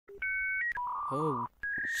Oh,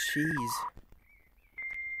 jeez.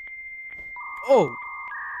 Oh!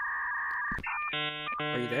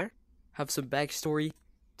 Are you there? Have some backstory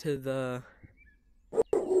to the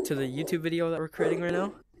YouTube video that we're creating right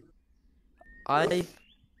now? I'm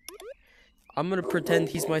gonna pretend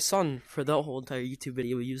he's my son for the whole entire YouTube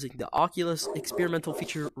video using the Oculus experimental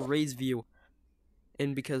feature raise view.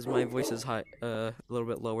 And because my voice is high, a little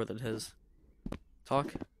bit lower than his.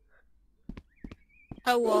 Talk.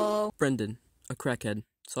 Hello. Brendan, a crackhead.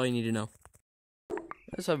 That's all you need to know.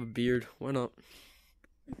 I just have a beard. Why not?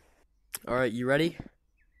 Alright, you ready?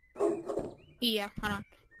 Yeah, hold on.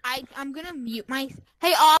 I'm gonna mute my...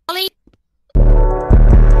 Hey, Ollie!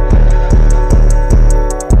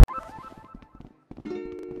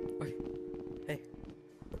 Hey.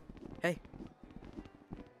 Hey.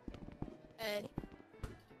 Hey.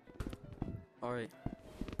 Alright.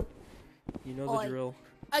 You know Oi. the drill.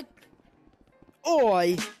 Oi!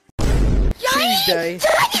 Oi! Tuesday!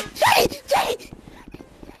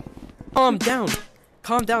 Calm down!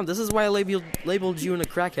 Calm down, this is why I labeled you in a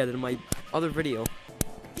crackhead in my other video.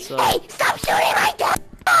 So... Hey, stop shooting my dad!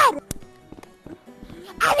 I'm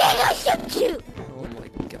gonna shoot you! Oh my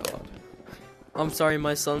god. I'm sorry,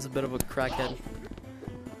 my son's a bit of a crackhead.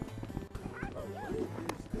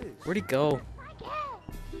 Where'd he go?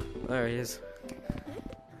 There he is.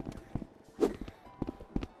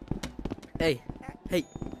 Hey, hey,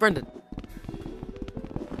 Brendan.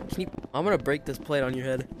 Can you? I'm gonna break this plate on your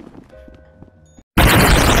head.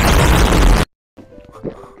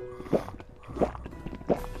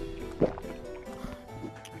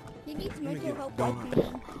 He needs mental help like me.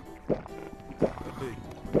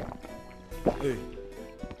 Hey.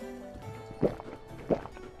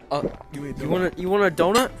 You want a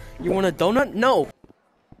donut? You want a donut? No.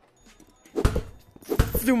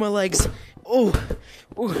 Through my legs. Oh.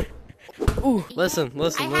 Ooh. Ooh. Listen.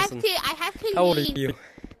 I have to How old are leave. you?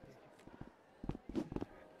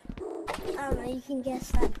 I don't know, you can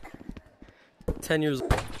guess that. 10 years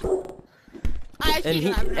old. I actually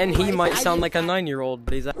don't have no And he voice. might I sound just like a have- 9-year-old,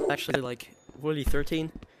 but he's actually like, what are you,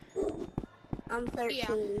 13? I'm 13.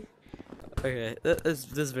 Yeah. Okay,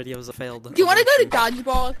 this video is a failed. Do you want to go to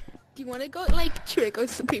dodgeball? Do you want to go, like, trick or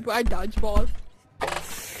some people at dodgeball?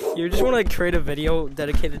 You just want to create a video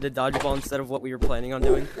dedicated to dodgeball instead of what we were planning on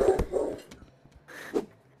doing?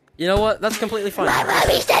 You know what? That's completely fine. My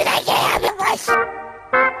mommy says I can't have a voice.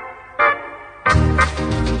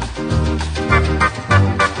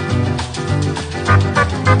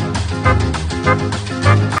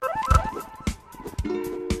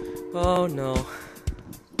 Oh no.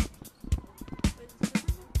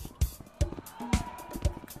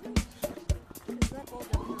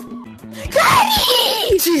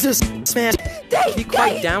 Jesus, man. Be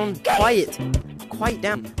quiet down. Quiet. Quiet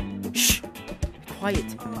down. Shh.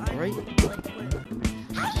 Quiet. Alright?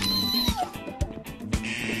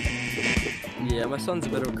 Yeah, my son's a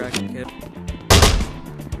bit of a crackhead kid.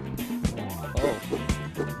 Oh.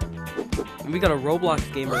 And we got a Roblox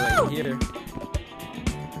gamer right here.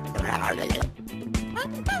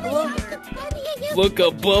 Look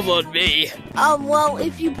above on me. Well,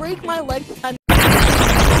 if you break my leg,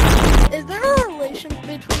 is there a relation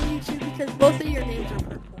between you two because both of your names are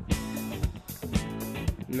purple?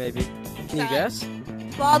 Maybe. Can you guess?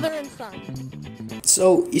 Father and son.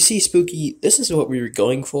 So, you see, Spooky, this is what we were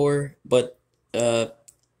going for, but,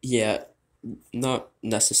 yeah, not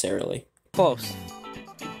necessarily. Close.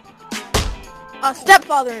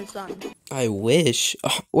 Stepfather and son. I wish.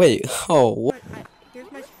 Wait, oh, what?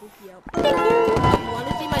 Here's my spooky outfit. You want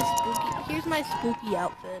to see my spooky? Here's my spooky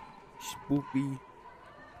outfit. Spoopy.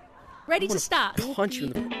 Ready to start. Punch you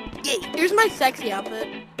in the... Here's my sexy outfit.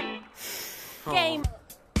 Game.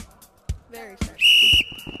 Very sexy.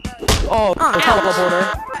 Oh, teleporter.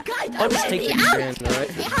 Guys, I'll just take the brand, alright?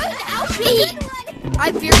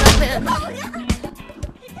 I fear that man.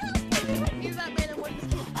 Fear that man and what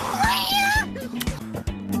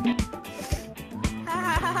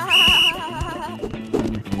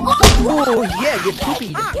Oh, yeah, get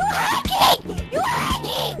poopied. You're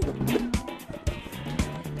hacking!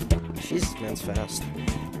 Jesus, man's fast.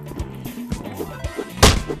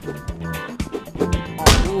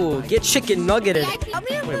 Ooh, get chicken nuggeted. How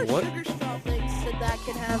many of Wait, those what? sugar straw things did that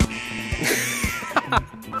kid have?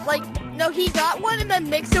 Like, no, he got one and then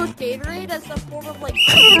mixed it with Gatorade as some form of, like...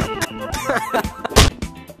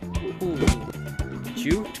 Ooh.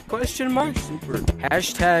 Jute? Question mark? Super.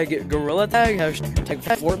 Hashtag gorilla tag?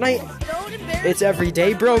 Hashtag Fortnite? Don't embarrass It's every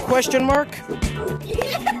day, bro? Question mark?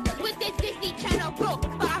 With this Disney Channel, bro.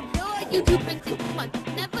 I'm good. YouTube in 6 months.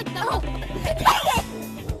 Never know.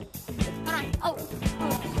 Oh,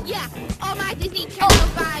 yeah. All my Disney Channel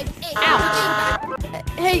vibes. Ow.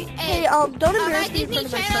 On don't my embarrass me in Disney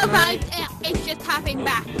front of my Channel son. Alright? vibes, it's just hopping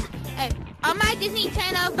back. On my Disney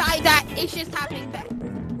Channel vibes, it's just hopping back.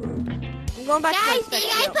 I'm going back Guys, to did my I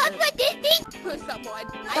second talk outfit. about Disney? For someone.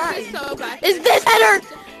 I Sorry. feel so bad. Is this better?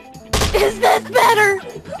 Is this better?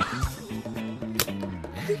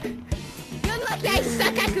 You're lucky I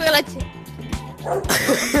suck at Gorilla Tag.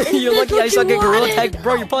 You're lucky I what suck you at Gorilla wanted? Tag,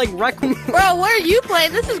 bro. You're playing Raccoon. Bro, what are you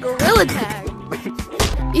playing? This is Gorilla Tag.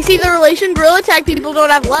 You see the relation? Gorilla Tag people don't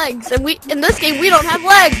have legs, and in this game we don't have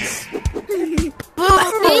legs. See?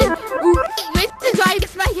 This is why I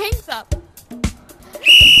get my hands up.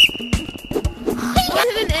 What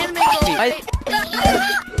did an anime go right?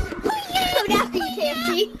 So nasty, KFC.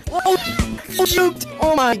 Oh, shoot!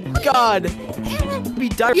 Oh my god! Be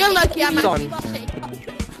done. You're lucky I'm Son. actually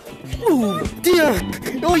Oh, dear!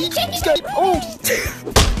 Oh, you just got. Oh!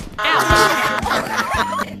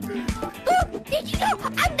 Did you know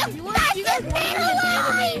I'm the fastest man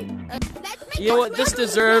alive? You know what? This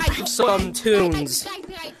deserves some tunes. I'm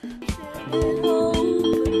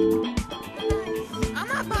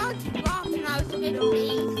about to rock and I was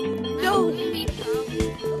 15. No,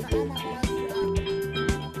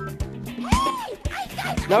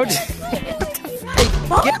 No,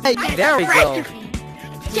 hey, there we go.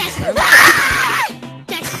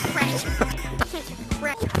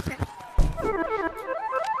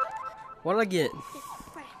 What did I get?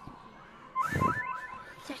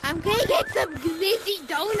 I'm gonna get some glizzy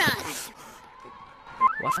donuts.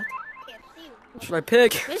 What? What should I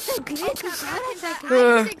pick? This is glizzy donuts. I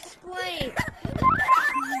Uh. can't explain.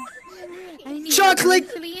 I need Chocolate!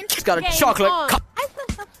 insulin. It's got a Game chocolate on. cup. I feel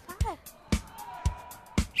so sad.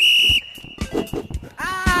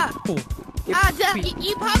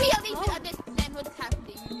 You probably don't need to understand what's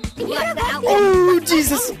happening. Oh,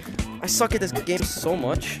 Jesus! I suck at this game so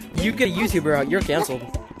much. You get a YouTuber out, you're canceled.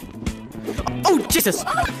 Oh, Jesus!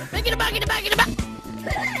 Back in the back, in the back, in the back.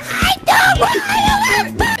 I don't want to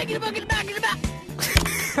back in the back, in the back, in the back.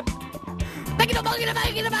 Back in the back, in the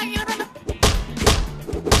back, in the back, in the back.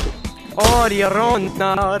 Oh,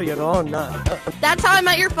 Riorona, Riorona. That's how I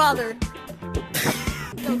met your father.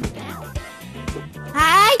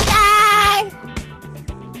 Hi, Dad!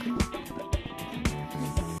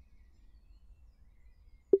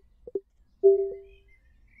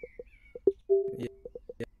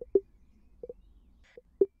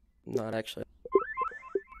 Not actually.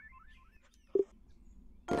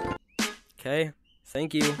 Okay,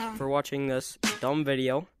 thank you for watching this dumb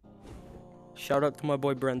video. Shout out to my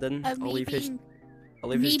boy Brendan. Of I'll me leave his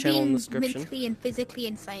being, channel in the description. mentally and physically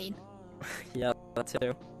insane. Yeah, that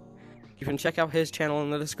too. You can check out his channel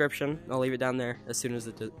in the description. I'll leave it down there as soon as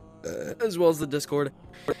as well as the Discord.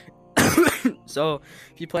 So,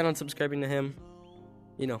 if you plan on subscribing to him,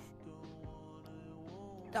 you know,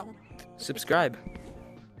 Don't. subscribe.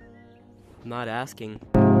 I'm not asking.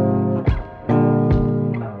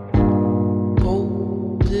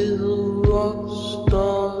 Go to the rock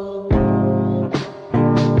star.